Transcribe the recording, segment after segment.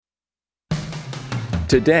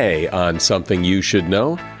Today on Something You Should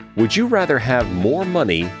Know, would you rather have more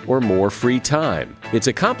money or more free time? It's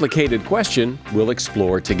a complicated question we'll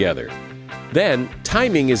explore together. Then,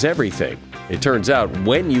 timing is everything. It turns out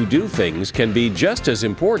when you do things can be just as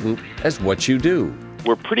important as what you do.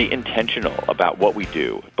 We're pretty intentional about what we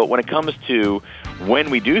do, but when it comes to when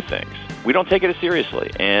we do things, we don't take it as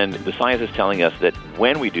seriously. And the science is telling us that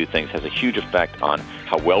when we do things has a huge effect on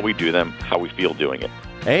how well we do them, how we feel doing it.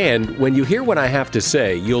 And when you hear what I have to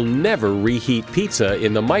say, you'll never reheat pizza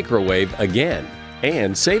in the microwave again.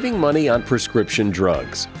 And saving money on prescription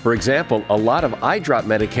drugs. For example, a lot of eye drop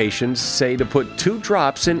medications say to put 2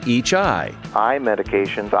 drops in each eye. Eye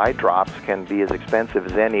medications, eye drops, can be as expensive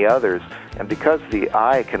as any others. And because the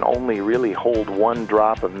eye can only really hold 1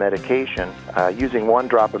 drop of medication, using 1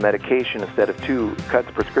 drop of medication instead of 2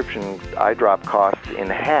 cuts prescription eye drop costs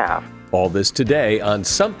in half. All this today on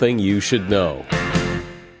Something You Should Know.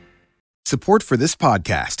 Support for this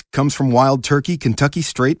podcast comes from Wild Turkey Kentucky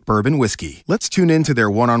Straight Bourbon Whiskey. Let's tune in to their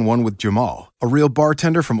one-on-one with Jamal, a real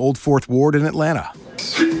bartender from Old Fourth Ward in Atlanta.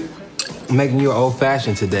 I'm making you an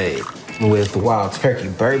old-fashioned today with Wild Turkey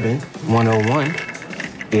Bourbon 101.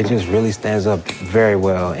 It just really stands up very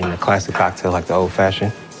well in a classic cocktail like the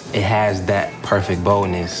old-fashioned. It has that perfect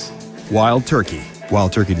boldness. Wild Turkey.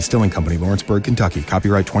 Wild Turkey Distilling Company, Lawrenceburg, Kentucky.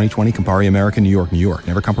 Copyright 2020, Campari American, New York, New York.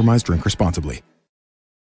 Never compromise, drink responsibly.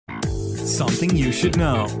 Something you should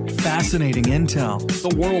know. Fascinating intel,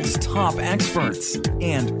 the world's top experts,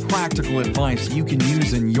 and practical advice you can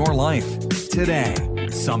use in your life. Today,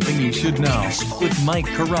 Something You Should Know with Mike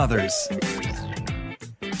Carruthers.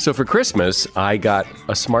 So for Christmas, I got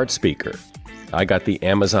a smart speaker. I got the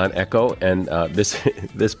Amazon Echo, and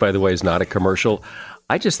this, by the way, is not a commercial.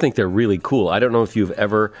 I just think they're really cool. I don't know if you've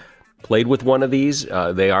ever played with one of these.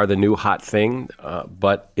 They are the new hot thing,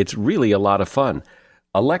 but it's really a lot of fun.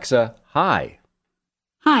 Alexa, hi.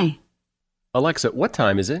 Hi. Alexa, what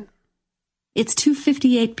time is it? It's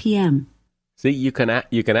 2:58 p.m. See, you can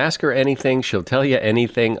ask her anything. She'll tell you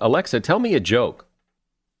anything. Alexa, tell me a joke.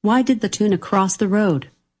 Why did the tuna cross the road?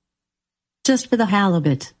 Just for the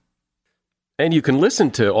halibut. And you can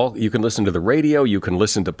listen to the radio. You can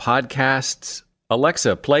listen to podcasts.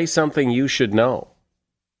 Alexa, play Something You Should Know.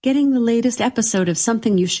 Getting the latest episode of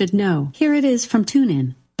Something You Should Know. Here it is from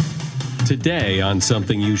TuneIn. Today on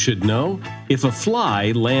Something You Should Know, if a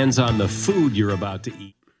fly lands on the food you're about to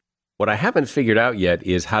eat. What I haven't figured out yet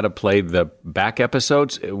is how to play the back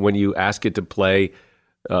episodes. When you ask it to play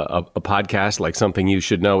a podcast like Something You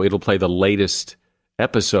Should Know, it'll play the latest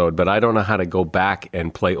episode, but I don't know how to go back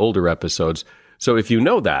and play older episodes. So if you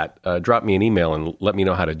know that, drop me an email and let me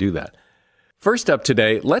know how to do that. First up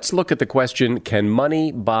today, let's look at the question, can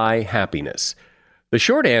money buy happiness? The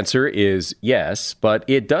short answer is yes, but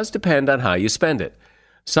it does depend on how you spend it.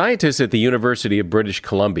 Scientists at the University of British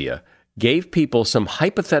Columbia gave people some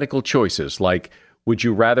hypothetical choices like, would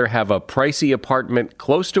you rather have a pricey apartment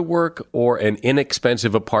close to work or an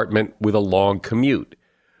inexpensive apartment with a long commute?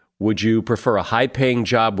 Would you prefer a high-paying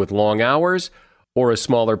job with long hours or a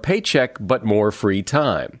smaller paycheck but more free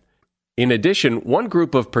time? In addition, one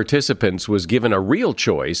group of participants was given a real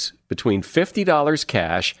choice between $50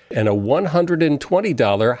 cash and a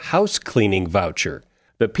 $120 house cleaning voucher.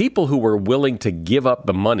 The people who were willing to give up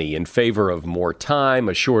the money in favor of more time,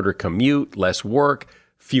 a shorter commute, less work,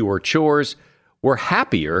 fewer chores, were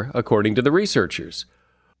happier, according to the researchers.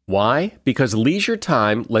 Why? Because leisure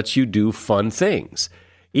time lets you do fun things.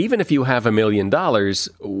 Even if you have $1 million,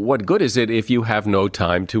 what good is it if you have no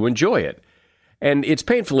time to enjoy it? And it's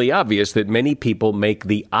painfully obvious that many people make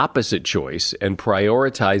the opposite choice and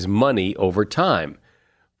prioritize money over time.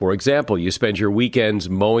 For example, you spend your weekends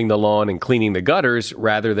mowing the lawn and cleaning the gutters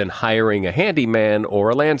rather than hiring a handyman or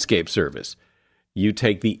a landscape service. You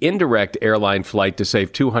take the indirect airline flight to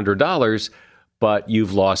save $200, but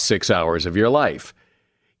you've lost 6 hours of your life.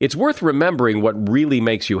 It's worth remembering what really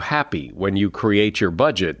makes you happy when you create your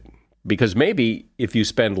budget, because maybe if you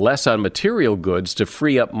spend less on material goods to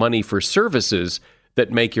free up money for services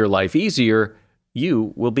that make your life easier,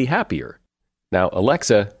 you will be happier. Now,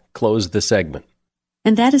 Alexa, close the segment.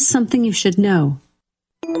 And that is something you should know.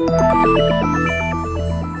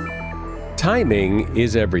 Timing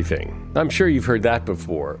is everything. I'm sure you've heard that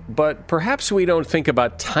before, but perhaps we don't think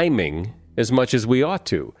about timing as much as we ought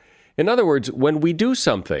to. In other words, when we do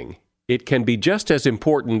something, it can be just as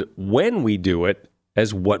important when we do it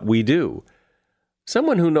as what we do.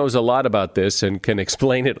 Someone who knows a lot about this and can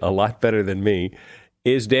explain it a lot better than me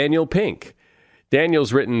is Daniel Pink.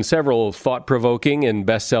 Daniel's written several thought-provoking and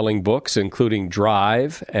best-selling books, including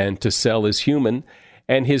Drive and To Sell is Human,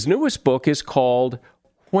 and his newest book is called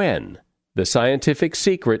When: The Scientific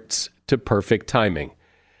Secrets to Perfect Timing.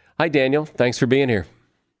 Hi, Daniel. Thanks for being here.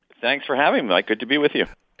 Thanks for having me, Mike. Good to be with you.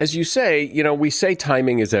 As you say, we say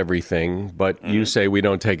timing is everything, but you say we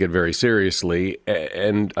don't take it very seriously.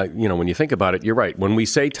 And, when you think about it, you're right. When we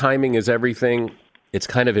say timing is everything, it's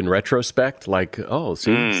kind of in retrospect, like, oh,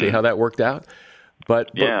 see how that worked out?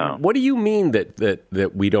 But what do you mean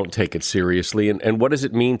that we don't take it seriously? And what does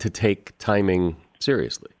it mean to take timing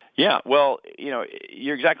seriously? Yeah, well,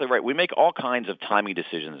 you're exactly right. We make all kinds of timing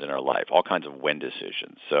decisions in our life, all kinds of when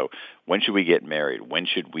decisions. So when should we get married? When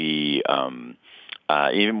should we,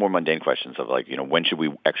 even more mundane questions of like, when should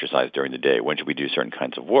we exercise during the day? When should we do certain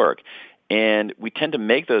kinds of work? And we tend to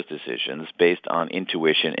make those decisions based on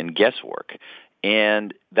intuition and guesswork.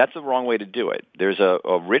 And that's the wrong way to do it. There's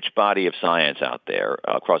a rich body of science out there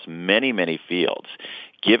across many, many fields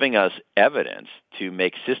giving us evidence to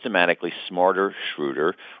make systematically smarter,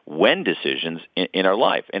 shrewder when decisions in our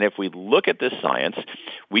life. And if we look at this science,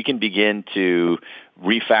 we can begin to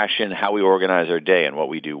refashion how we organize our day and what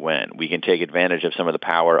we do when. We can take advantage of some of the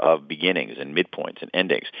power of beginnings and midpoints and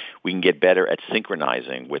endings. We can get better at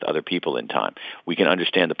synchronizing with other people in time. We can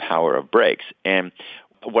understand the power of breaks. And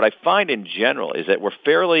what I find in general is that we're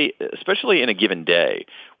fairly, especially in a given day,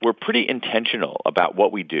 we're pretty intentional about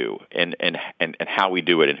what we do and how we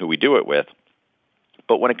do it and who we do it with.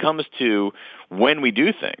 But when it comes to when we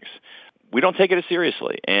do things, we don't take it as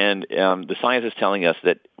seriously. And the science is telling us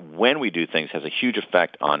that when we do things has a huge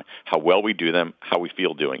effect on how well we do them, how we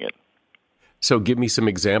feel doing it. So give me some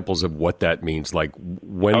examples of what that means. Like,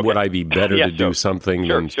 when would I be better to do something?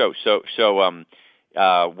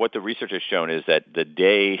 What the research has shown is that the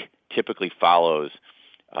day typically follows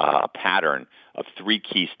a pattern of three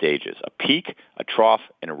key stages: a peak, a trough,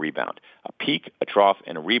 and a rebound. A peak, a trough,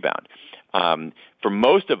 and a rebound. For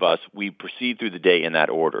most of us, we proceed through the day in that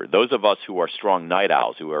order. Those of us who are strong night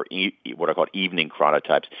owls, who are what are called evening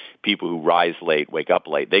chronotypes, people who rise late, wake up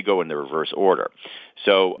late, they go in the reverse order.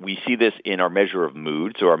 So we see this in our measure of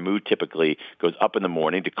mood. So our mood typically goes up in the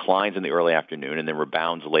morning, declines in the early afternoon, and then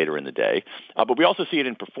rebounds later in the day. But we also see it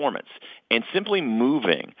in performance. And simply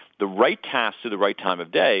moving the right tasks to the right time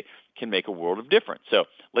of day can make a world of difference. So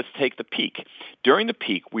let's take the peak. During the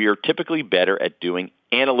peak, we are typically better at doing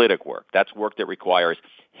analytic work. That's work that requires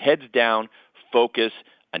heads down, focus,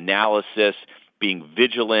 analysis, being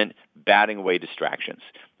vigilant, batting away distractions.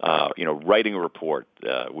 Writing a report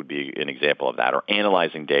would be an example of that, or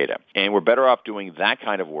analyzing data. And we're better off doing that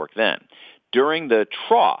kind of work then. During the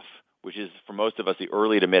trough, which is for most of us the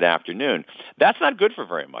early to mid-afternoon, that's not good for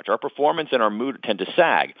very much. Our performance and our mood tend to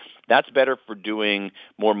sag. That's better for doing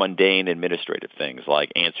more mundane administrative things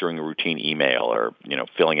like answering a routine email or,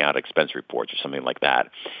 filling out expense reports or something like that.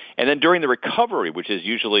 And then during the recovery, which is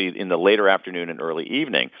usually in the later afternoon and early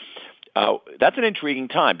evening, that's an intriguing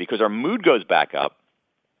time because our mood goes back up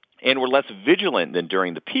and we're less vigilant than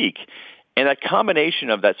during the peak. And that combination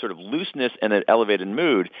of that sort of looseness and an elevated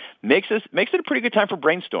mood makes it a pretty good time for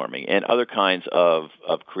brainstorming and other kinds of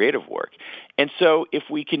creative work. And so if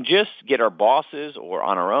we can just get our bosses or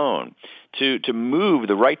on our own to move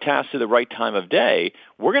the right tasks to the right time of day,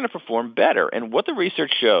 we're going to perform better. And what the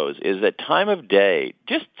research shows is that time of day,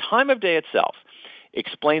 just time of day itself,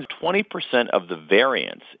 explains 20% of the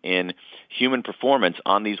variance in human performance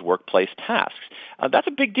on these workplace tasks. That's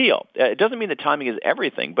a big deal. It doesn't mean that timing is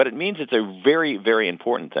everything, but it means it's a very, very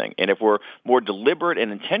important thing. And if we're more deliberate and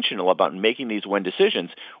intentional about making these when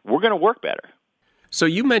decisions, we're going to work better. So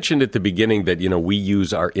you mentioned at the beginning that, we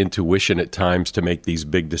use our intuition at times to make these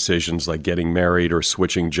big decisions like getting married or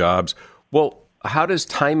switching jobs. Well, how does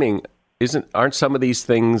timing, aren't some of these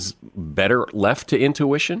things better left to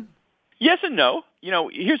intuition? Yes and no.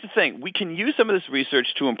 Here's the thing. We can use some of this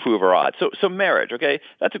research to improve our odds. So marriage, okay,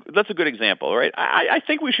 that's a good example, right? I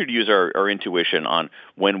think we should use our intuition on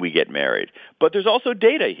when we get married. But there's also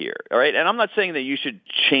data here, all right? And I'm not saying that you should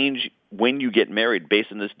change when you get married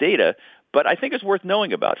based on this data, but I think it's worth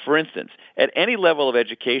knowing about. For instance, at any level of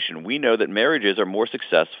education, we know that marriages are more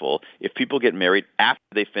successful if people get married after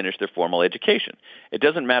they finish their formal education. It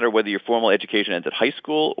doesn't matter whether your formal education ends at high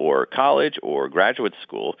school or college or graduate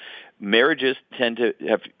school. Marriages tend to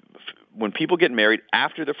have, when people get married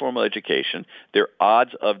after their formal education, their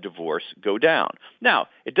odds of divorce go down. Now,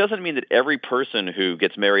 it doesn't mean that every person who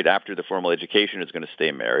gets married after the formal education is going to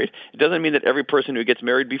stay married. It doesn't mean that every person who gets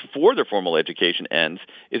married before their formal education ends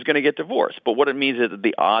is going to get divorced. But what it means is that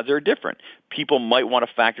the odds are different. People might want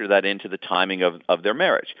to factor that into the timing of their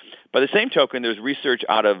marriage. By the same token, there's research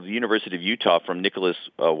out of the University of Utah from Nicholas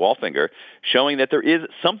Walfinger showing that there is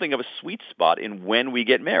something of a sweet spot in when we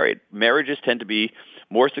get married. Marriages tend to be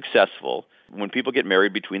more successful when people get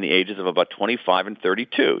married between the ages of about 25 and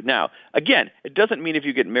 32. Now, again, it doesn't mean if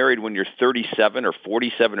you get married when you're 37 or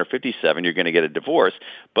 47 or 57, you're going to get a divorce.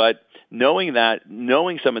 But knowing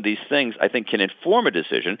some of these things, I think, can inform a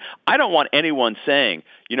decision. I don't want anyone saying,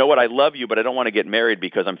 you know what, I love you, but I don't want to get married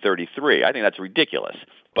because I'm 33. I think that's ridiculous.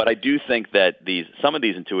 But I do think that some of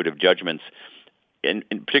these intuitive judgments, and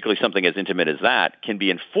particularly something as intimate as that, can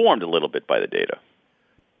be informed a little bit by the data.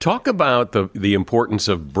 Talk about the importance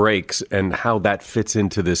of breaks and how that fits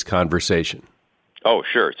into this conversation. Oh,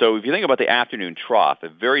 sure. So if you think about the afternoon trough, a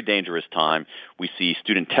very dangerous time, we see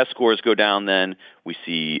student test scores go down then. We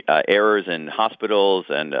see errors in hospitals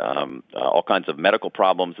and all kinds of medical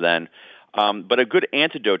problems then. But a good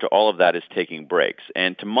antidote to all of that is taking breaks.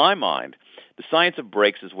 And to my mind, the science of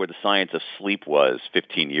breaks is where the science of sleep was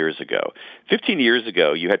 15 years ago. 15 years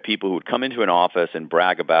ago, you had people who would come into an office and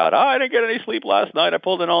brag about, I didn't get any sleep last night, I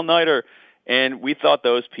pulled an all-nighter, and we thought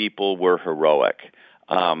those people were heroic.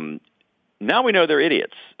 Now we know they're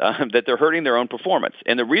idiots, that they're hurting their own performance.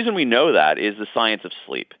 And the reason we know that is the science of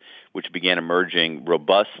sleep, which began emerging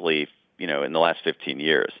robustly in the last 15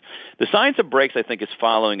 years. The science of breaks, I think, is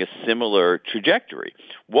following a similar trajectory.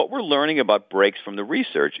 What we're learning about breaks from the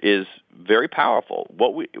research is very powerful.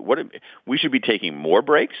 We should be taking more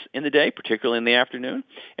breaks in the day, particularly in the afternoon,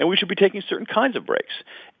 and we should be taking certain kinds of breaks.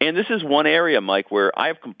 And this is one area, Mike, where I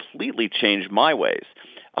have completely changed my ways.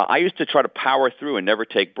 I used to try to power through and never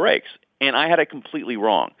take breaks, and I had it completely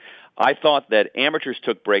wrong. I thought that amateurs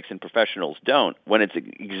took breaks and professionals don't, when it's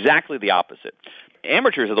exactly the opposite.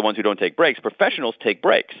 Amateurs are the ones who don't take breaks. Professionals take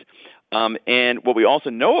breaks. And what we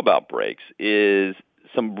also know about breaks is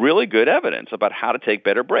some really good evidence about how to take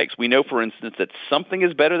better breaks. We know, for instance, that something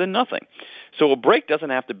is better than nothing. So a break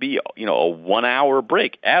doesn't have to be, a 1-hour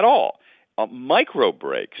break at all. Micro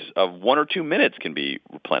breaks of 1 or 2 minutes can be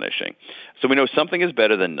replenishing. So we know something is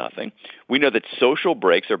better than nothing. We know that social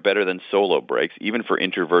breaks are better than solo breaks, even for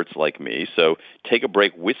introverts like me. So take a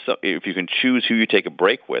break if you can choose who you take a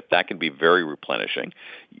break with, that can be very replenishing.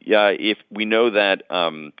 If we know that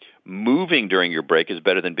moving during your break is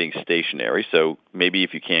better than being stationary, so maybe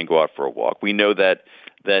if you can go out for a walk. We know that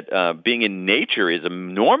being in nature is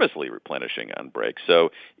enormously replenishing on breaks. So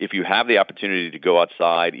if you have the opportunity to go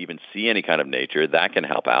outside, even see any kind of nature, that can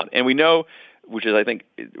help out. And we know, which is, I think,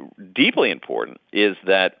 deeply important, is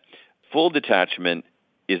that full detachment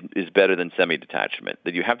is better than semi-detachment,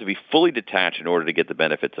 that you have to be fully detached in order to get the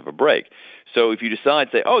benefits of a break. So if you decide,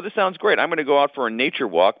 say, oh, this sounds great, I'm going to go out for a nature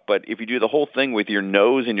walk, but if you do the whole thing with your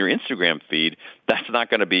nose in your Instagram feed, that's not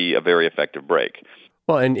going to be a very effective break.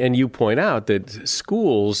 Well, and you point out that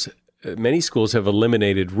many schools have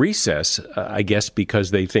eliminated recess, I guess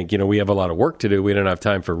because they think, we have a lot of work to do. We don't have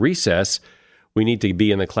time for recess. We need to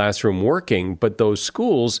be in the classroom working. But those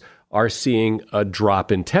schools are seeing a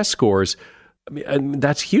drop in test scores. I mean,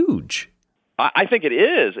 that's huge. I think it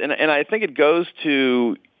is. And I think it goes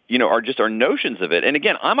to, our notions of it. And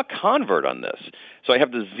again, I'm a convert on this. So I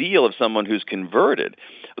have the zeal of someone who's converted.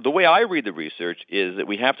 The way I read the research is that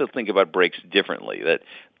we have to think about breaks differently, that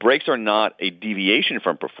breaks are not a deviation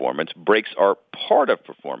from performance. Breaks are part of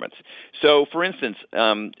performance. So, for instance,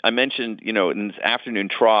 I mentioned, in this afternoon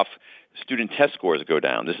trough, student test scores go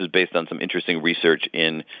down. This is based on some interesting research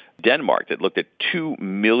in Denmark that looked at 2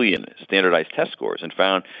 million standardized test scores and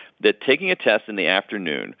found that taking a test in the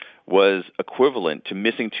afternoon was equivalent to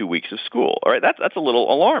missing 2 weeks of school. All right, that's a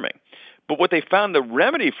little alarming. But what they found, the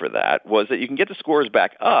remedy for that was that you can get the scores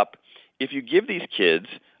back up if you give these kids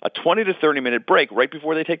a 20 to 30-minute break right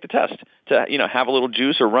before they take the test to, have a little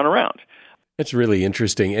juice or run around. That's really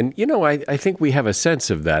interesting. And, I think we have a sense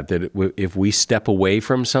of that if we step away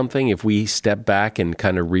from something, if we step back and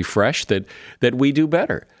kind of refresh, that we do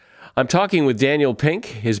better. I'm talking with Daniel Pink.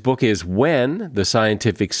 His book is When: The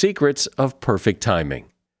Scientific Secrets of Perfect Timing.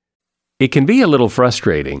 It can be a little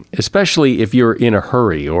frustrating, especially if you're in a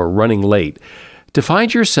hurry or running late, to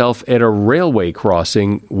find yourself at a railway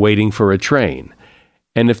crossing waiting for a train.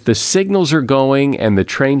 And if the signals are going and the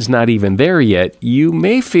train's not even there yet, you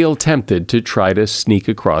may feel tempted to try to sneak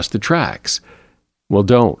across the tracks. Well,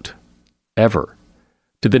 don't. Ever.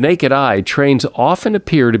 To the naked eye, trains often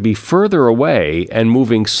appear to be further away and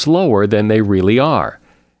moving slower than they really are.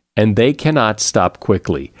 And they cannot stop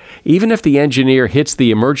quickly. Even if the engineer hits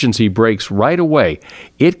the emergency brakes right away,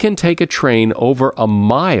 it can take a train over a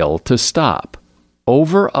mile to stop.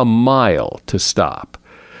 Over a mile to stop.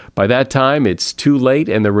 By that time, it's too late,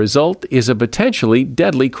 and the result is a potentially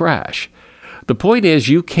deadly crash. The point is,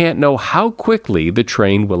 you can't know how quickly the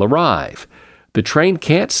train will arrive. The train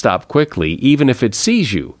can't stop quickly, even if it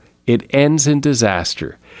sees you. it ends in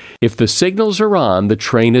disaster. If the signals are on, the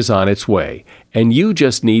train is on its way, and you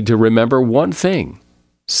just need to remember one thing: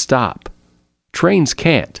 stop. Trains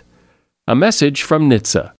can't. A message from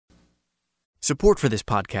NHTSA. Support for this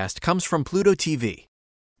podcast comes from Pluto TV.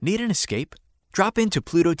 Need an escape? Drop into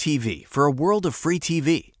Pluto TV for a world of free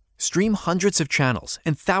TV. Stream hundreds of channels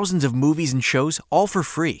and thousands of movies and shows all for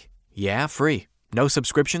free. Yeah, free. No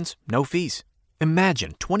subscriptions, no fees.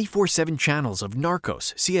 Imagine 24/7 channels of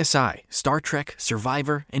Narcos, CSI, Star Trek,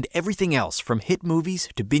 Survivor, and everything else from hit movies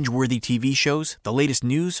to binge-worthy TV shows, the latest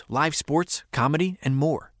news, live sports, comedy, and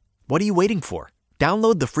more. What are you waiting for?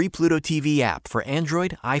 Download the free Pluto TV app for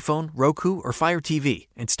Android, iPhone, Roku, or Fire TV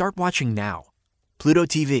and start watching now. Pluto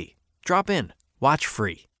TV. Drop in. Watch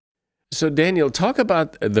free. So, Daniel, talk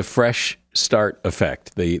about the fresh start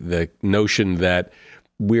effect, the notion that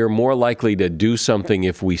we're more likely to do something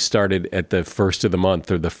if we started at the first of the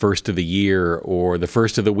month or the first of the year or the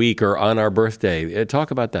first of the week or on our birthday.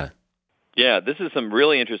 Talk about that. Yeah, this is some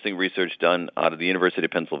really interesting research done out of the University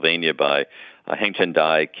of Pennsylvania by Heng-Chen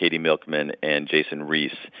Dai, Katie Milkman, and Jason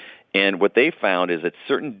Reese. And what they found is that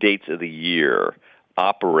certain dates of the year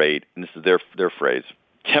operate, and this is their phrase,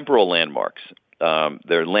 temporal landmarks.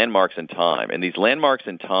 They're landmarks in time. And these landmarks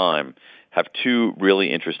in time have two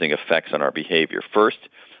really interesting effects on our behavior. First,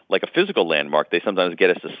 like a physical landmark, they sometimes get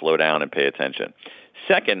us to slow down and pay attention.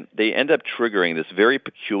 Second, they end up triggering this very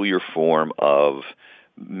peculiar form of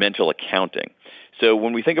mental accounting. So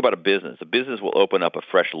when we think about a business will open up a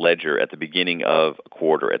fresh ledger at the beginning of a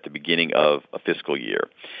quarter, at the beginning of a fiscal year.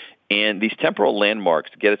 And these temporal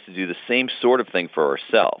landmarks get us to do the same sort of thing for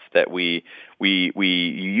ourselves, that we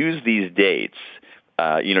use these dates,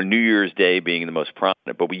 New Year's Day being the most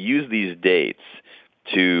prominent, but we use these dates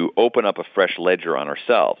to open up a fresh ledger on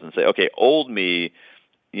ourselves and say, okay, old me,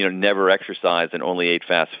 never exercised and only ate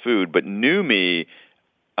fast food, but new me,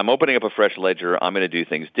 I'm opening up a fresh ledger, I'm going to do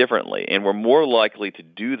things differently. And we're more likely to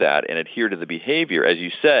do that and adhere to the behavior, as you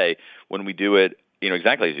say, when we do it,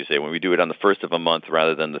 exactly as you say, when we do it on the 1st of a month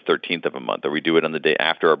rather than the 13th of a month, or we do it on the day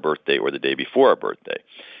after our birthday or the day before our birthday.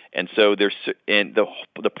 And so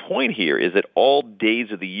the point here is that all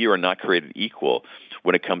days of the year are not created equal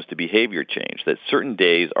when it comes to behavior change, that certain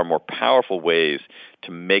days are more powerful ways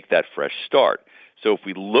to make that fresh start. So if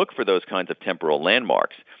we look for those kinds of temporal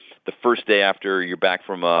landmarks, the first day after you're back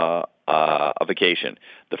from a vacation,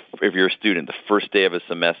 if you're a student, the first day of a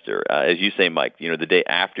semester, as you say, Mike, the day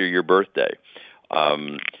after your birthday,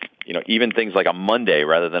 even things like a Monday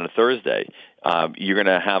rather than a Thursday, you're going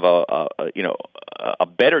to have a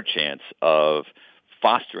better chance of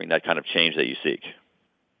fostering that kind of change that you seek.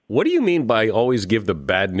 What do you mean by always give the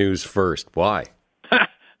bad news first? Why?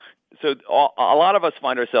 So a lot of us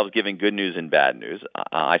find ourselves giving good news and bad news.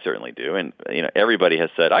 I certainly do. And, everybody has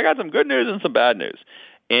said, I got some good news and some bad news.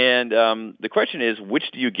 And the question is, which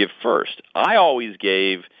do you give first? I always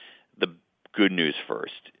gave the good news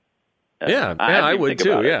first. I would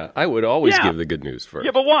too. Yeah, I would always give the good news first.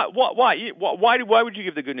 Yeah, but why? Why would you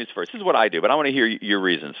give the good news first? This is what I do, but I want to hear your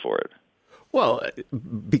reasons for it. Well,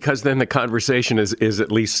 because then the conversation is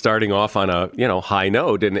at least starting off on a high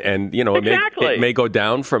note, and exactly. it may go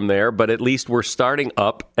down from there, but at least we're starting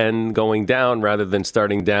up and going down rather than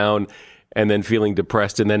starting down and then feeling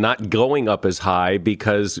depressed and then not going up as high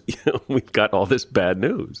because we've got all this bad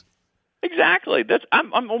news. Exactly.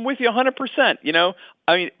 I'm with you 100%.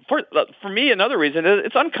 I mean, for me, another reason is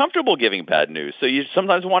it's uncomfortable giving bad news, so you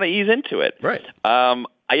sometimes want to ease into it. Right.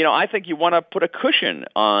 I think you want to put a cushion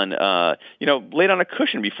on, lay down a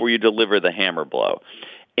cushion before you deliver the hammer blow.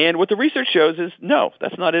 And what the research shows is, no,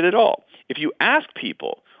 that's not it at all. If you ask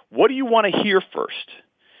people, what do you want to hear first?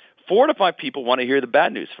 4 to 5 people want to hear the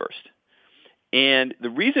bad news first. And the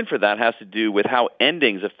reason for that has to do with how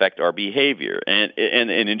endings affect our behavior. And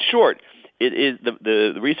in short, it is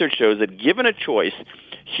the research shows that given a choice,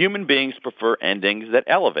 human beings prefer endings that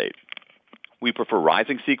elevate. We prefer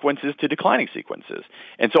rising sequences to declining sequences.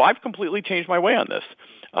 And so I've completely changed my way on this.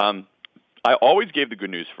 I always gave the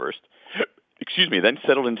good news first, then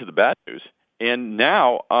settled into the bad news. And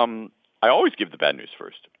now I always give the bad news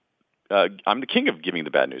first. I'm the king of giving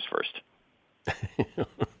the bad news first.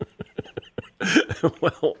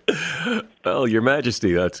 Well, Your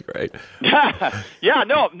Majesty, that's great. Yeah,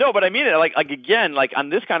 no, but I mean it. Like again, like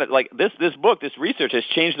on this kind of this book, this research has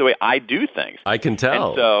changed the way I do things. I can tell.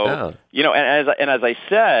 And so and as I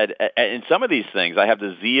said, in some of these things, I have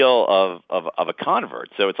the zeal of a convert.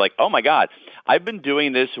 So it's like, oh my God, I've been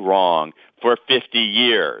doing this wrong for 50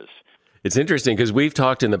 years. It's interesting because we've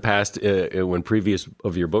talked in the past when previous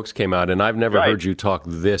of your books came out, and I've never heard you talk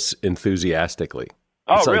this enthusiastically.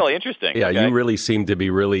 Oh, really? Interesting. Yeah, okay. You really seem to be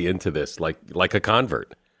really into this, like a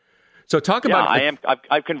convert. So talk about...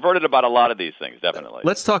 I've converted about a lot of these things, definitely.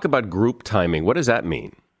 Let's talk about group timing. What does that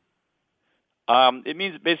mean? It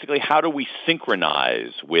means basically how do we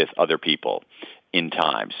synchronize with other people in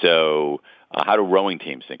time? So how do rowing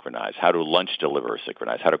teams synchronize? How do lunch deliverers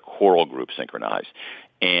synchronize? How do choral groups synchronize?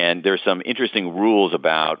 And there's some interesting rules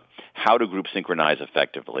about how do groups synchronize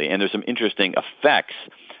effectively, and there's some interesting effects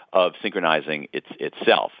of synchronizing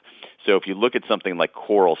itself. So if you look at something like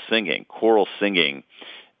choral singing,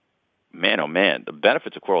 man, oh man, the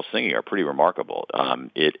benefits of choral singing are pretty remarkable.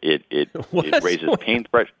 It raises pain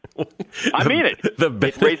thresholds. I mean it.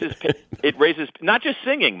 It raises not just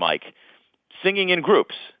singing, Mike, singing in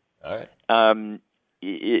groups. All right.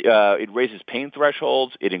 It raises pain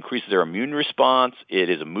thresholds. It increases their immune response. It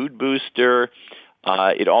is a mood booster.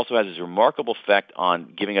 It also has this remarkable effect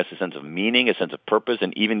on giving us a sense of meaning, a sense of purpose,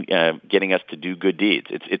 and even getting us to do good deeds.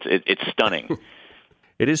 It's stunning.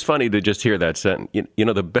 It is funny to just hear that sentence. You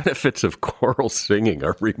know, the benefits of choral singing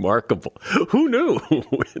are remarkable. Who knew?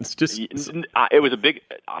 It's just... It was a big...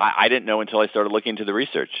 I didn't know until I started looking into the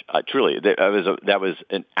research. Truly, that was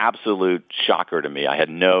an absolute shocker to me. I had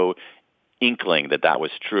no inkling that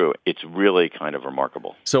was true. It's really kind of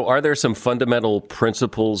remarkable. So are there some fundamental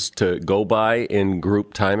principles to go by in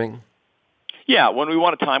group timing? Yeah, when we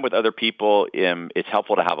want to time with other people, it's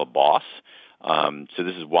helpful to have a boss. So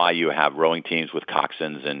this is why you have rowing teams with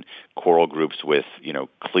coxswains and choral groups with,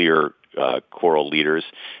 clear choral leaders.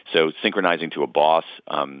 So synchronizing to a boss.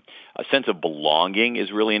 A sense of belonging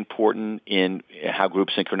is really important in how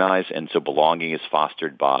groups synchronize, and so belonging is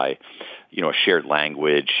fostered by, a shared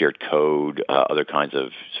language, shared code, other kinds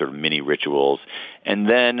of sort of mini rituals. And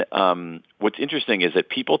then what's interesting is that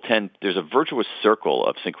there's a virtuous circle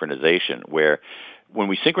of synchronization where when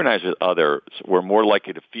we synchronize with others, we're more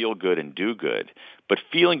likely to feel good and do good. But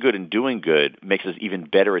feeling good and doing good makes us even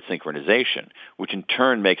better at synchronization, which in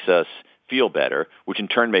turn makes us feel better, which in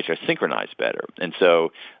turn makes us synchronize better. And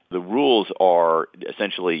so the rules are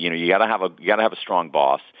essentially, you got to have a strong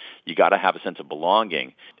boss, you got to have a sense of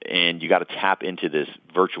belonging, and you got to tap into this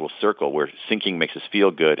virtual circle where syncing makes us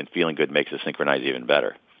feel good and feeling good makes us synchronize even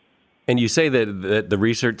better. And you say that the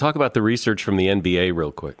research. Talk about the research from the NBA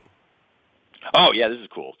real quick. Oh, yeah, this is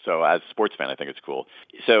cool. So as a sports fan, I think it's cool.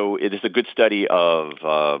 So it is a good study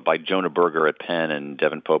by Jonah Berger at Penn and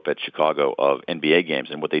Devin Pope at Chicago of NBA games.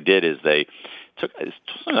 And what they did is they took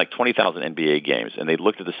something like 20,000 NBA games, and they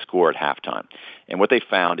looked at the score at halftime. And what they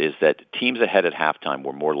found is that teams ahead at halftime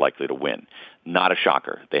were more likely to win. Not a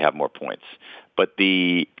shocker. They have more points. But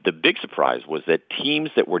the big surprise was that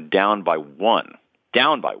teams that were down by one,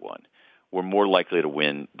 were more likely to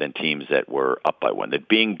win than teams that were up by one. That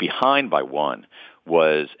being behind by one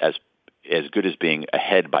was as good as being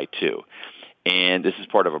ahead by two. And this is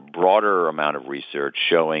part of a broader amount of research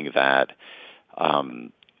showing that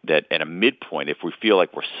that at a midpoint, if we feel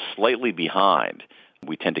like we're slightly behind,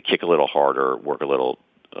 we tend to kick a little harder, work a little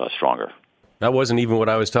stronger. That wasn't even what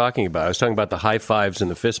I was talking about. I was talking about the high fives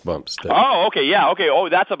and the fist bumps. Oh, okay, yeah, okay. Oh,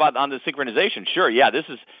 that's about on the synchronization. Sure, yeah. This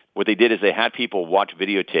is what they did is they had people watch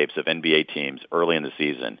videotapes of NBA teams early in the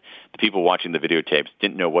season. The people watching the videotapes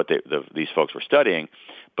didn't know what these folks were studying,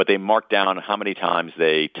 but they marked down how many times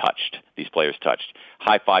these players touched.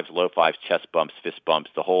 High fives, low fives, chest bumps, fist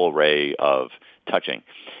bumps, the whole array of touching.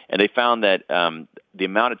 And they found that the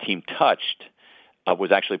amount of team touched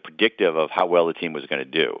was actually predictive of how well the team was going to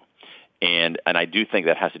do. And I do think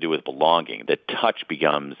that has to do with belonging, that touch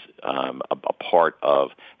becomes a part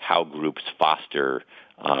of how groups foster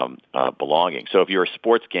belonging. So if you're a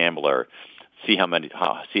sports gambler, see how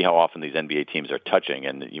often these NBA teams are touching,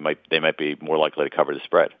 and they might be more likely to cover the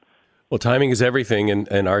spread. Well, timing is everything,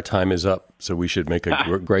 and our time is up, so we should make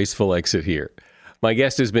a graceful exit here. My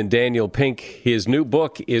guest has been Daniel Pink. His new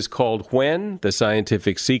book is called When: The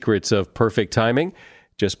Scientific Secrets of Perfect Timing.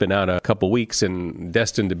 Just been out a couple weeks and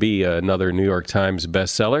destined to be another New York Times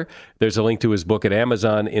bestseller. There's a link to his book at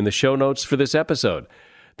Amazon in the show notes for this episode.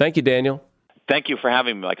 Thank you, Daniel. Thank you for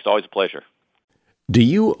having me, Mike. It's always a pleasure. Do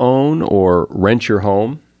you own or rent your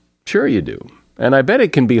home? Sure you do. And I bet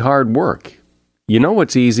it can be hard work. You know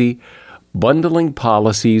what's easy? Bundling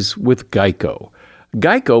policies with Geico.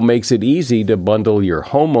 Geico makes it easy to bundle your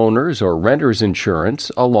homeowner's or renter's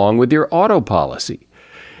insurance along with your auto policy.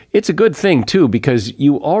 It's a good thing, too, because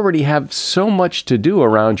you already have so much to do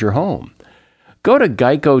around your home. Go to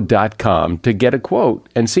geico.com to get a quote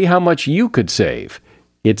and see how much you could save.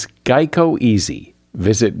 It's Geico Easy.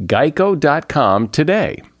 Visit geico.com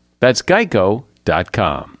today. That's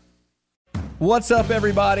geico.com. What's up,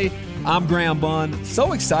 everybody? I'm Graham Bunn.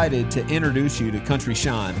 So excited to introduce you to Country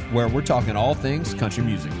Shine, where we're talking all things country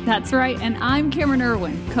music. That's right, and I'm Cameron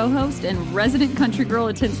Irwin, co-host and resident country girl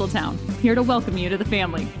at Tinseltown, here to welcome you to the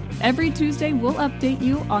family. Every Tuesday, we'll update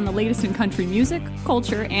you on the latest in country music,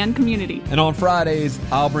 culture, and community. And on Fridays,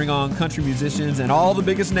 I'll bring on country musicians and all the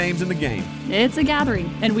biggest names in the game. It's a gathering,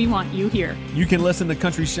 and we want you here. You can listen to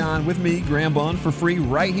Country Shine with me, Graham Bunn, for free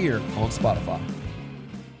right here on Spotify.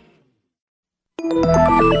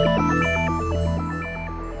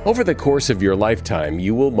 Over the course of your lifetime,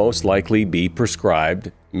 you will most likely be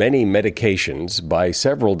prescribed many medications by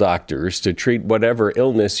several doctors to treat whatever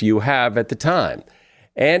illness you have at the time.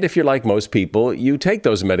 And if you're like most people, you take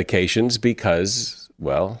those medications because,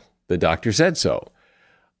 well, the doctor said so.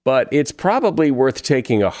 But it's probably worth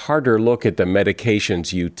taking a harder look at the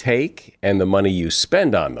medications you take and the money you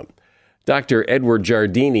spend on them. Dr. Edward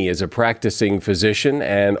Giardini is a practicing physician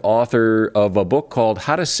and author of a book called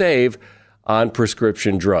How to Save on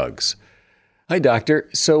Prescription Drugs. Hi, doctor.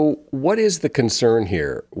 So what is the concern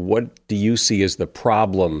here? What do you see as the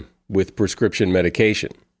problem with prescription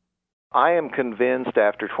medication? I am convinced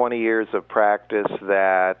after 20 years of practice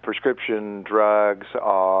that prescription drugs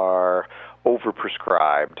are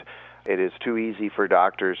overprescribed. It is too easy for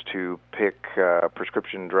doctors to pick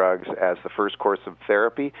prescription drugs as the first course of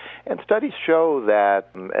therapy, and studies show that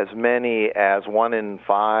as many as 1 in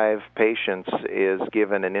 5 patients is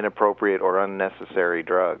given an inappropriate or unnecessary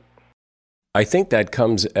drug. I think that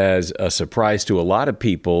comes as a surprise to a lot of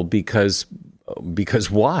people because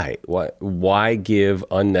why? Why give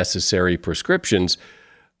unnecessary prescriptions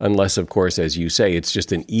unless, of course, as you say, it's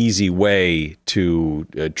just an easy way to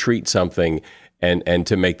treat something and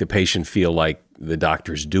to make the patient feel like the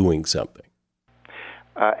doctor's doing something?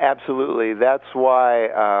 Absolutely. That's why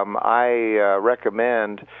I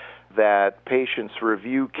recommend that patients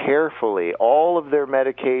review carefully all of their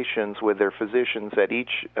medications with their physicians at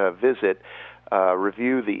each visit,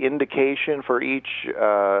 review the indication for each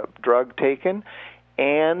drug taken,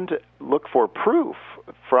 and look for proof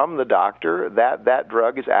from the doctor that that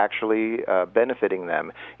drug is actually benefiting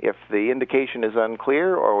them. If the indication is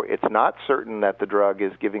unclear or it's not certain that the drug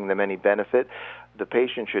is giving them any benefit, the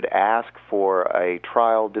patient should ask for a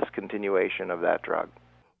trial discontinuation of that drug.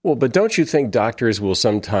 Well, but don't you think doctors will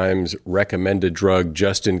sometimes recommend a drug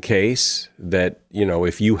just in case that,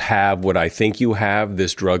 if you have what I think you have,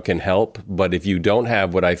 this drug can help, but if you don't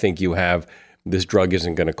have what I think you have, this drug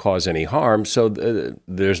isn't going to cause any harm, so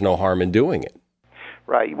there's no harm in doing it.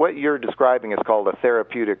 Right. What you're describing is called a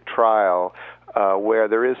therapeutic trial, where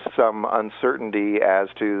there is some uncertainty as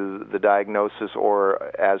to the diagnosis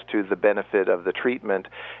or as to the benefit of the treatment,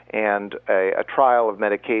 and a trial of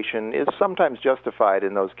medication is sometimes justified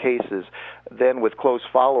in those cases. Then with close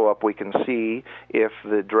follow-up, we can see if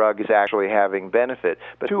the drug is actually having benefit.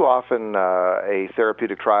 But too often, a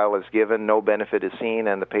therapeutic trial is given, no benefit is seen,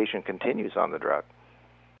 and the patient continues on the drug.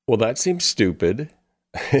 Well, that seems stupid.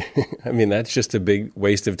 I mean, that's just a big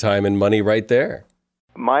waste of time and money right there.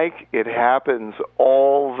 Mike, it happens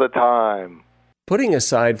all the time. Putting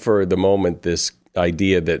aside for the moment this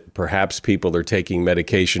idea that perhaps people are taking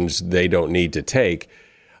medications they don't need to take,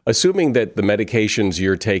 assuming that the medications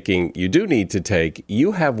you're taking you do need to take,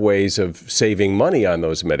 you have ways of saving money on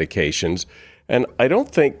those medications. And I don't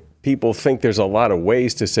think people think there's a lot of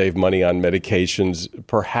ways to save money on medications,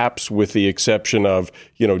 perhaps with the exception of,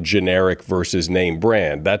 generic versus name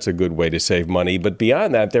brand. That's a good way to save money. But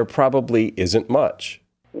beyond that, there probably isn't much.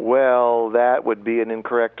 Well, that would be an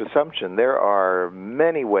incorrect assumption. There are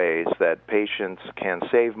many ways that patients can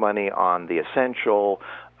save money on the essential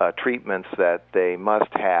treatments that they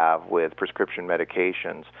must have with prescription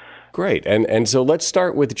medications. Great. And so let's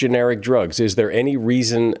start with generic drugs. Is there any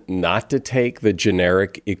reason not to take the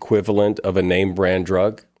generic equivalent of a name brand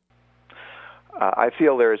drug? I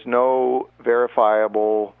feel there is no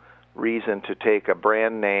verifiable reason to take a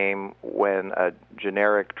brand name when a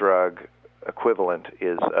generic drug equivalent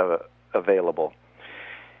is available.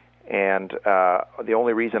 And the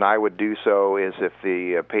only reason I would do so is if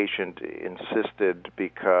the patient insisted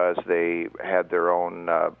because they had their own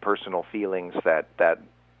personal feelings that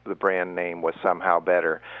the brand name was somehow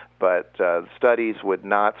better. But studies would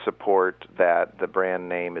not support that the brand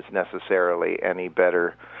name is necessarily any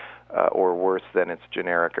better or worse than its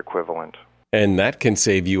generic equivalent. And that can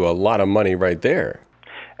save you a lot of money right there.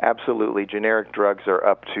 Absolutely. Generic drugs are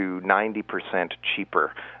up to 90%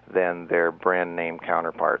 cheaper than their brand name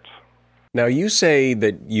counterparts. Now, you say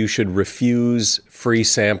that you should refuse free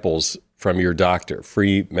samples from your doctor,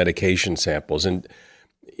 free medication samples. And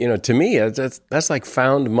to me, that's like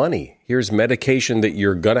found money. Here's medication that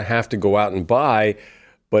you're going to have to go out and buy,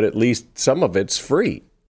 but at least some of it's free.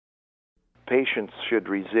 patients should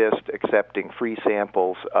resist accepting free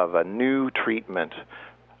samples of a new treatment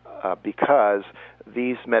because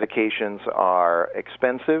these medications are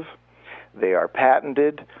expensive, they are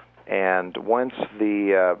patented, and once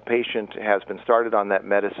the patient has been started on that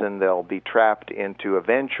medicine, they'll be trapped into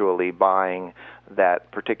eventually buying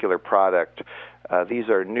that particular product. These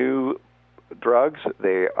are new drugs.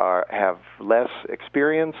 They have less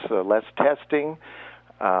experience, less testing.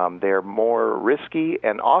 They're more risky,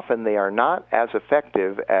 and often they are not as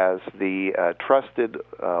effective as the trusted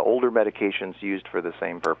older medications used for the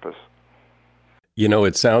same purpose. You know,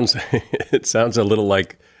 it sounds a little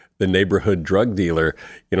like the neighborhood drug dealer.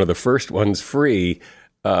 You know, the first one's free,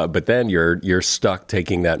 but then you're stuck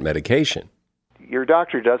taking that medication. Your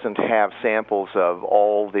doctor doesn't have samples of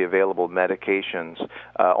all the available medications,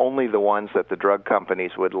 only the ones that the drug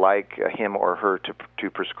companies would like him or her to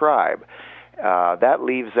prescribe. That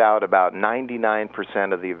leaves out about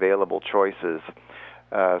 99% of the available choices.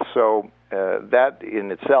 So that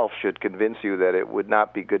in itself should convince you that it would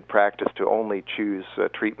not be good practice to only choose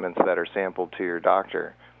treatments that are sampled to your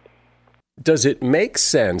doctor. Does it make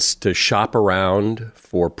sense to shop around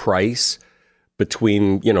for price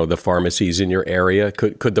between, the pharmacies in your area?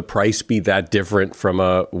 Could the price be that different from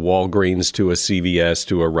a Walgreens to a CVS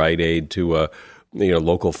to a Rite Aid to a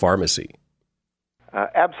local pharmacy?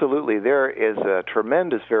 Absolutely. There is a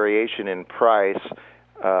tremendous variation in price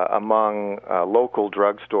among local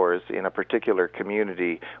drugstores in a particular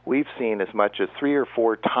community. We've seen as much as 3 or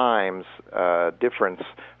 4 times difference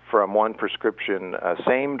from one prescription,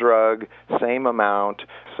 same drug, same amount.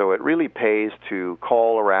 So it really pays to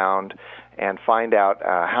call around and find out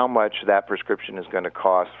how much that prescription is going to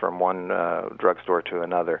cost from one drugstore to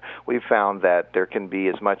another. We've found that there can be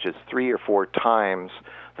as much as 3 or 4 times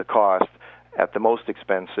the cost at the most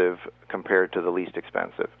expensive compared to the least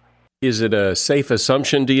expensive. Is it a safe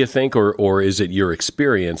assumption, do you think, or is it your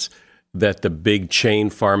experience that the big chain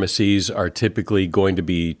pharmacies are typically going to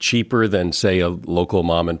be cheaper than, say, a local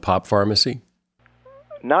mom-and-pop pharmacy?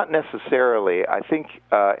 Not necessarily. I think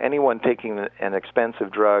anyone taking an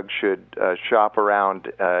expensive drug should shop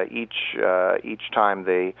around each time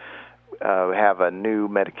they have a new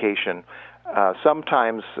medication.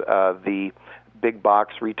 Sometimes the big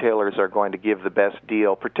box retailers are going to give the best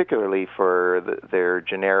deal, particularly for their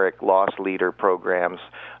generic loss leader programs,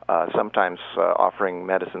 sometimes offering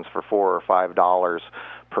medicines for $4 or $5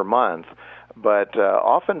 per month. But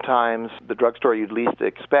oftentimes, the drugstore you'd least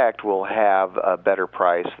expect will have a better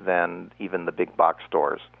price than even the big box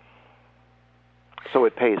stores. So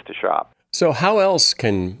it pays to shop. So how else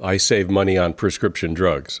can I save money on prescription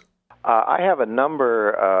drugs? I have a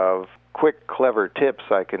number of quick, clever tips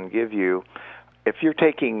I can give you. If you're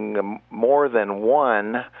taking more than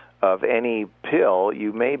one of any pill,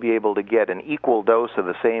 you may be able to get an equal dose of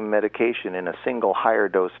the same medication in a single higher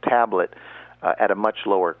dose tablet at a much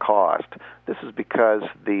lower cost. This is because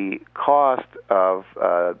the cost of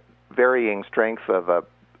varying strength of a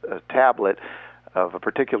tablet of a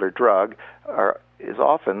particular drug is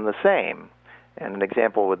often the same. And an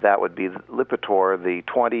example with that would be Lipitor. The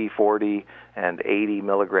 20, 40, and 80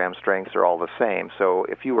 milligram strengths are all the same. So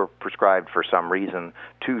if you were prescribed for some reason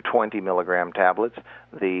 2 20 milligram tablets,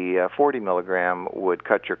 the 40 milligram would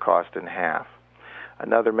cut your cost in half.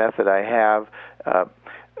 Another method I have,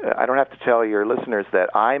 I don't have to tell your listeners that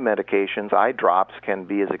eye medications, eye drops, can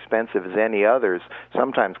be as expensive as any others,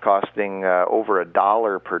 sometimes costing over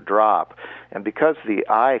 $1 per drop. And because the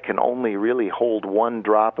eye can only really hold one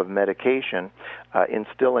drop of medication,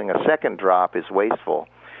 instilling a second drop is wasteful.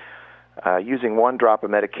 Using one drop of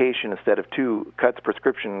medication instead of 2 cuts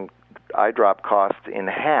prescription eye drop costs in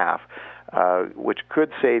half, which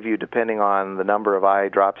could save you, depending on the number of eye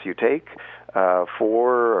drops you take, $4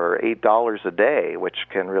 or $8 a day, which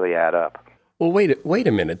can really add up. Well, wait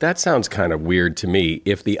a minute. That sounds kind of weird to me.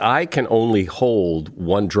 If the eye can only hold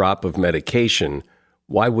one drop of medication,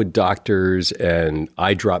 why would doctors and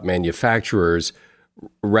eye drop manufacturers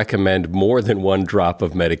recommend more than one drop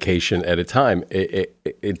of medication at a time?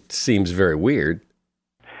 It seems very weird.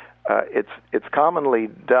 It's commonly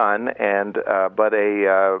done, and but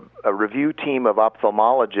a review team of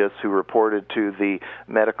ophthalmologists who reported to the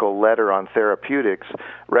medical letter on therapeutics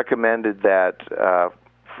recommended that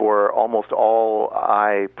for almost all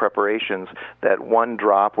eye preparations, that one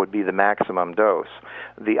drop would be the maximum dose.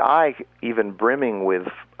 The eye, even brimming with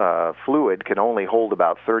fluid, can only hold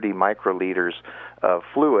about 30 microliters of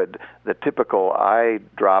fluid. The typical eye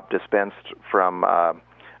drop dispensed from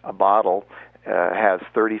a bottle has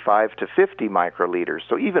 35 to 50 microliters.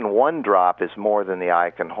 So even one drop is more than the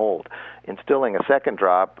eye can hold. Instilling a second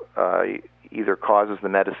drop, either causes the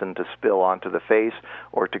medicine to spill onto the face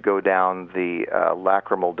or to go down the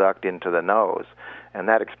lacrimal duct into the nose. And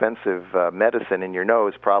that expensive medicine in your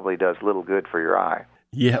nose probably does little good for your eye.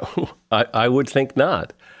 Yeah, I would think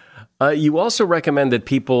not. You also recommend that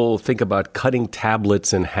people think about cutting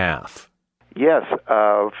tablets in half. Yes,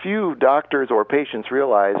 few doctors or patients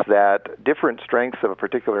realize that different strengths of a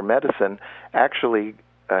particular medicine actually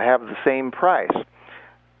have the same price.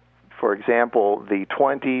 For example, the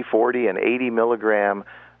 20, 40, and 80 milligram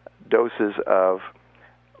doses of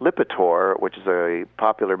Lipitor, which is a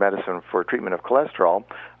popular medicine for treatment of cholesterol,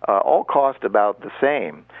 all cost about the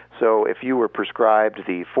same. So if you were prescribed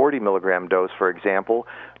the 40 milligram dose, for example,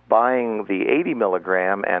 buying the 80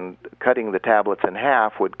 milligram and cutting the tablets in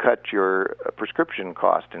half would cut your prescription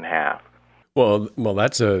cost in half. Well,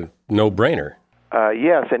 that's a no-brainer.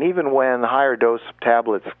 Yes, and even when higher dose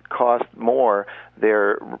tablets cost more,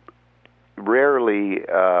 they're rarely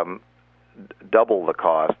double the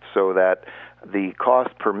cost, so that the cost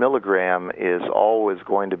per milligram is always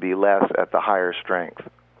going to be less at the higher strength.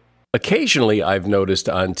 Occasionally, I've noticed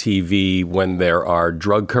on TV when there are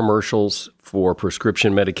drug commercials for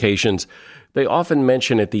prescription medications, they often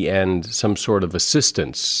mention at the end some sort of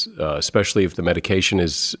assistance, especially if the medication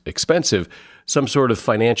is expensive, some sort of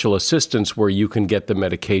financial assistance where you can get the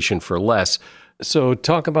medication for less. So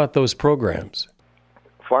talk about those programs.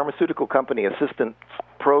 Pharmaceutical company assistance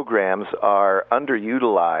programs are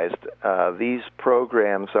underutilized. These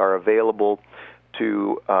programs are available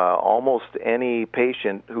to almost any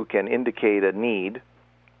patient who can indicate a need,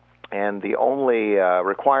 and the only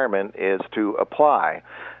requirement is to apply.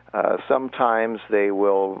 Sometimes they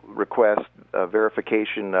will request a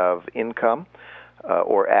verification of income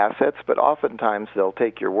or assets, but oftentimes they'll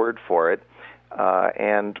take your word for it.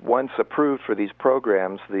 And once approved for these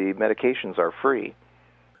programs, the medications are free.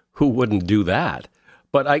 Who wouldn't do that?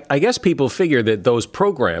 But I guess people figure that those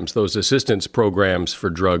programs, those assistance programs for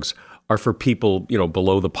drugs, are for people,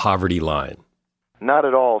 below the poverty line. Not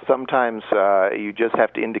at all. Sometimes you just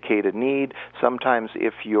have to indicate a need. Sometimes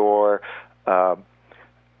if your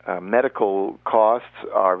medical costs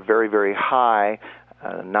are very, very high,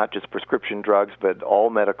 not just prescription drugs, but all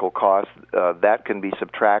medical costs, that can be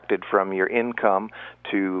subtracted from your income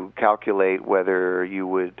to calculate whether you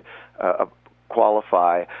would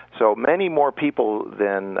qualify. So many more people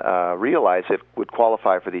than realize it would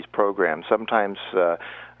qualify for these programs. Sometimes,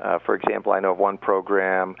 for example, I know of one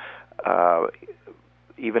program,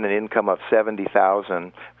 even an income of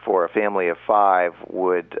 $70,000 for a family of 5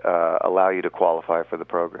 would allow you to qualify for the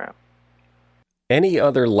program. Any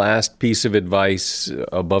other last piece of advice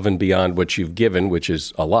above and beyond what you've given, which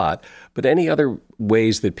is a lot, but any other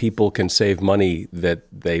ways that people can save money that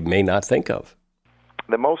they may not think of?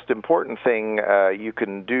 The most important thing you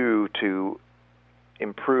can do to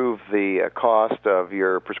improve the cost of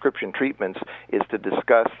your prescription treatments is to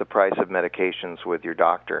discuss the price of medications with your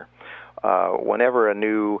doctor. Whenever a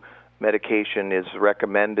new medication is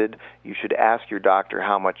recommended, you should ask your doctor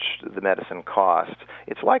how much the medicine costs.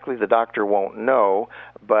 It's likely the doctor won't know,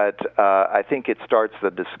 but I think it starts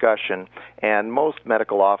the discussion, and most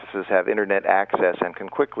medical offices have internet access and can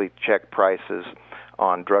quickly check prices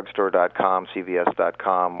on drugstore.com,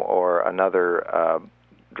 CVS.com, or another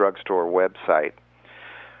drugstore website.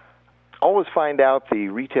 Always find out the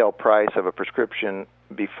retail price of a prescription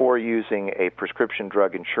before using a prescription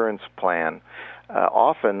drug insurance plan.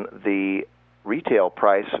 Often the retail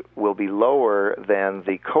price will be lower than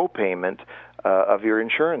the copayment of your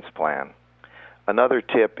insurance plan. Another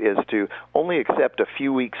tip is to only accept a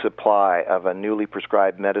few weeks' supply of a newly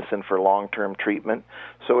prescribed medicine for long-term treatment.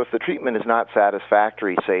 So if the treatment is not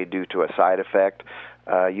satisfactory, say due to a side effect,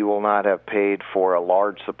 you will not have paid for a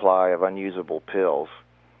large supply of unusable pills.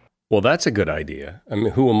 Well, that's a good idea. I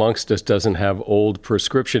mean, who amongst us doesn't have old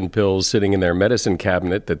prescription pills sitting in their medicine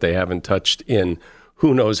cabinet that they haven't touched in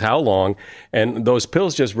who knows how long, and those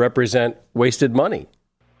pills just represent wasted money.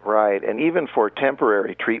 Right, and even for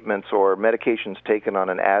temporary treatments or medications taken on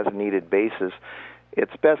an as-needed basis,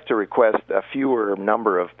 it's best to request a fewer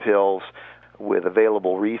number of pills with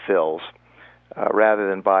available refills rather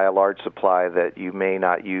than buy a large supply that you may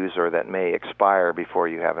not use or that may expire before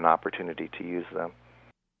you have an opportunity to use them.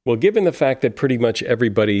 Well, given the fact that pretty much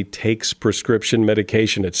everybody takes prescription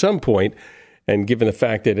medication at some point, and given the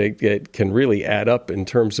fact that it can really add up in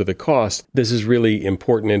terms of the cost, this is really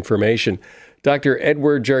important information. Dr.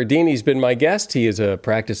 Edward Giardini has been my guest. He is a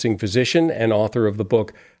practicing physician and author of the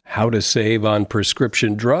book, How to Save on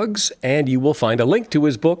Prescription Drugs, and you will find a link to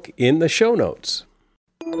his book in the show notes.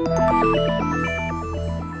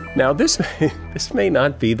 Now, this may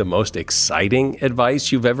not be the most exciting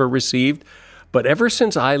advice you've ever received, But ever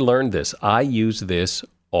since I learned this, I use this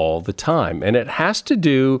all the time. And it has to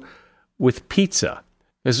do with pizza.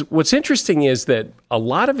 Because what's interesting is that a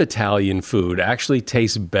lot of Italian food actually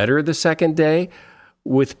tastes better the second day,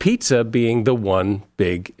 with pizza being the one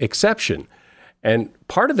big exception. And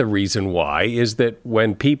part of the reason why is that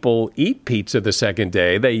when people eat pizza the second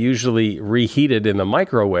day, they usually reheat it in the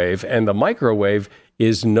microwave, and the microwave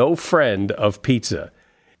is no friend of pizza.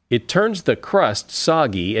 It turns the crust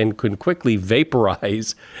soggy and can quickly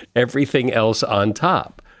vaporize everything else on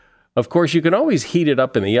top. Of course, you can always heat it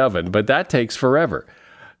up in the oven, but that takes forever.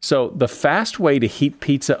 So the fast way to heat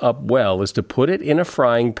pizza up well is to put it in a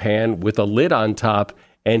frying pan with a lid on top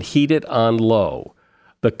and heat it on low.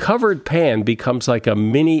 The covered pan becomes like a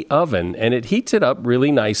mini oven, and it heats it up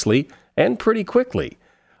really nicely and pretty quickly.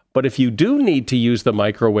 But if you do need to use the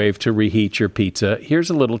microwave to reheat your pizza, here's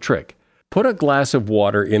a little trick. Put a glass of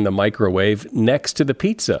water in the microwave next to the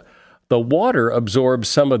pizza. The water absorbs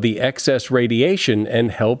some of the excess radiation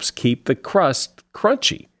and helps keep the crust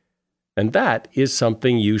crunchy. And that is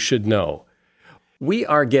something you should know. We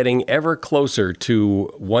are getting ever closer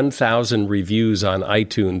to 1,000 reviews on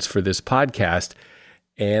iTunes for this podcast,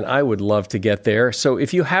 and I would love to get there. So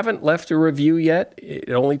if you haven't left a review yet,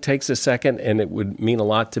 it only takes a second, and it would mean a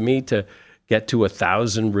lot to me to get to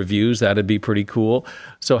 1,000 reviews. That'd be pretty cool.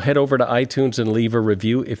 So head over to iTunes and leave a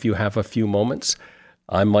review if you have a few moments.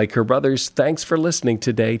 I'm Mike Carruthers. Thanks for listening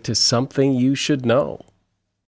today to Something You Should Know.